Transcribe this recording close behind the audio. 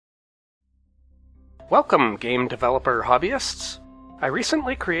Welcome, game developer hobbyists! I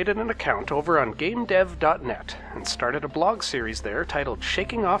recently created an account over on GameDev.net and started a blog series there titled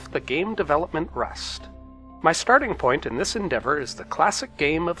Shaking Off the Game Development Rust. My starting point in this endeavor is the classic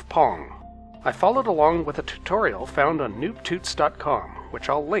game of Pong. I followed along with a tutorial found on noobtoots.com, which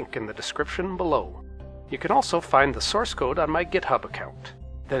I'll link in the description below. You can also find the source code on my GitHub account.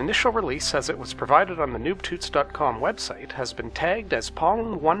 The initial release as it was provided on the noobtoots.com website has been tagged as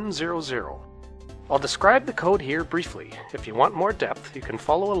Pong100. I'll describe the code here briefly. If you want more depth, you can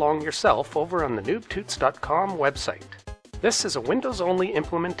follow along yourself over on the noobtoots.com website. This is a Windows-only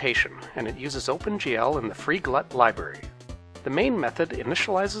implementation, and it uses OpenGL and the FreeGlut library. The main method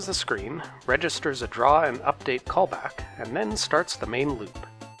initializes the screen, registers a draw and update callback, and then starts the main loop.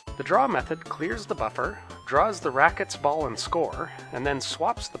 The draw method clears the buffer, draws the racket's ball and score, and then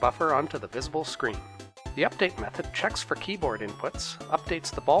swaps the buffer onto the visible screen. The update method checks for keyboard inputs,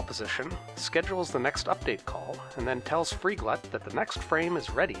 updates the ball position, schedules the next update call, and then tells FreeGlut that the next frame is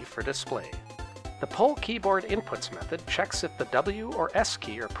ready for display. The pull keyboard inputs method checks if the W or S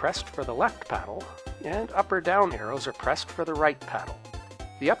key are pressed for the left paddle, and up or down arrows are pressed for the right paddle.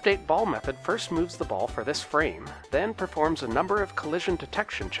 The update ball method first moves the ball for this frame, then performs a number of collision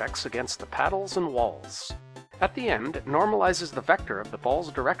detection checks against the paddles and walls. At the end, it normalizes the vector of the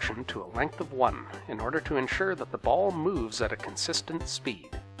ball's direction to a length of 1 in order to ensure that the ball moves at a consistent speed.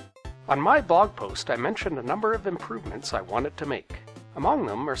 On my blog post, I mentioned a number of improvements I wanted to make. Among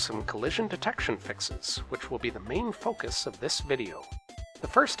them are some collision detection fixes, which will be the main focus of this video. The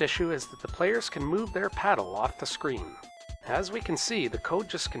first issue is that the players can move their paddle off the screen. As we can see, the code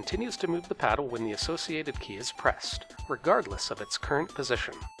just continues to move the paddle when the associated key is pressed, regardless of its current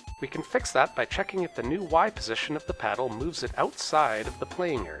position. We can fix that by checking if the new Y position of the paddle moves it outside of the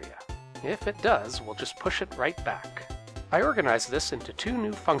playing area. If it does, we'll just push it right back. I organized this into two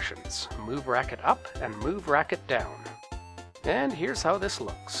new functions, move racket up and move racket down. And here's how this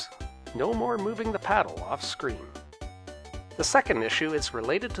looks. No more moving the paddle off screen. The second issue is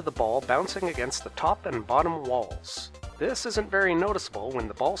related to the ball bouncing against the top and bottom walls. This isn't very noticeable when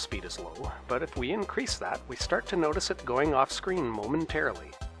the ball speed is low, but if we increase that, we start to notice it going off screen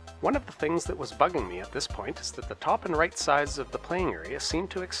momentarily. One of the things that was bugging me at this point is that the top and right sides of the playing area seem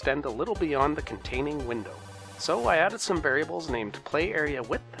to extend a little beyond the containing window. So I added some variables named play area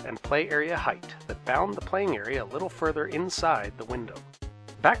width and play area height that bound the playing area a little further inside the window.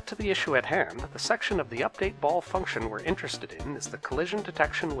 Back to the issue at hand, the section of the update ball function we're interested in is the collision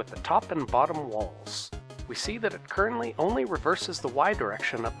detection with the top and bottom walls. We see that it currently only reverses the Y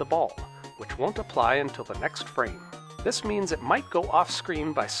direction of the ball, which won't apply until the next frame. This means it might go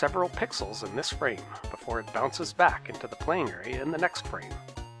off-screen by several pixels in this frame before it bounces back into the playing area in the next frame.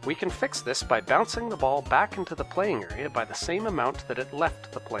 We can fix this by bouncing the ball back into the playing area by the same amount that it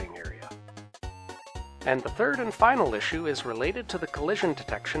left the playing area. And the third and final issue is related to the collision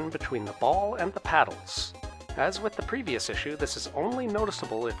detection between the ball and the paddles. As with the previous issue, this is only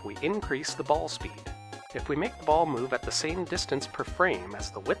noticeable if we increase the ball speed. If we make the ball move at the same distance per frame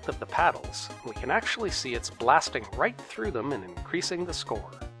as the width of the paddles, we can actually see it's blasting right through them and increasing the score.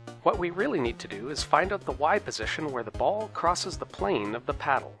 What we really need to do is find out the Y position where the ball crosses the plane of the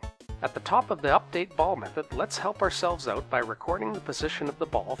paddle. At the top of the update ball method, let's help ourselves out by recording the position of the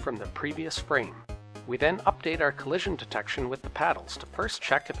ball from the previous frame. We then update our collision detection with the paddles to first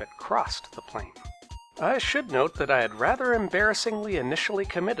check if it crossed the plane. I should note that I had rather embarrassingly initially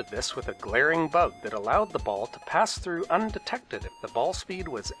committed this with a glaring bug that allowed the ball to pass through undetected if the ball speed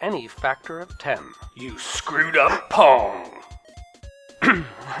was any factor of 10. You screwed up Pong!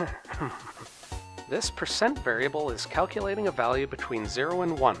 This percent variable is calculating a value between 0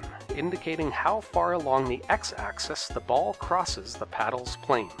 and 1, indicating how far along the x-axis the ball crosses the paddle's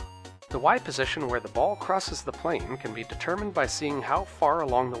plane. The Y position where the ball crosses the plane can be determined by seeing how far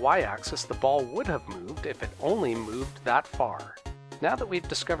along the Y-axis the ball would have moved if it only moved that far. Now that we've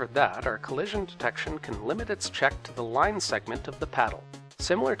discovered that, our collision detection can limit its check to the line segment of the paddle.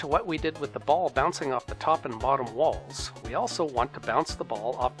 Similar to what we did with the ball bouncing off the top and bottom walls, we also want to bounce the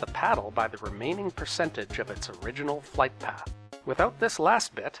ball off the paddle by the remaining percentage of its original flight path. Without this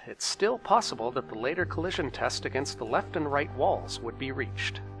last bit, it's still possible that the later collision test against the left and right walls would be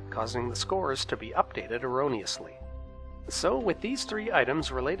reached, causing the scores to be updated erroneously. So with these three items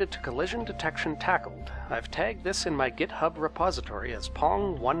related to collision detection tackled, I've tagged this in my GitHub repository as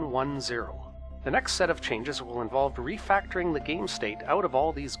Pong110. The next set of changes will involve refactoring the game state out of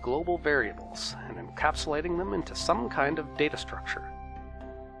all these global variables and encapsulating them into some kind of data structure.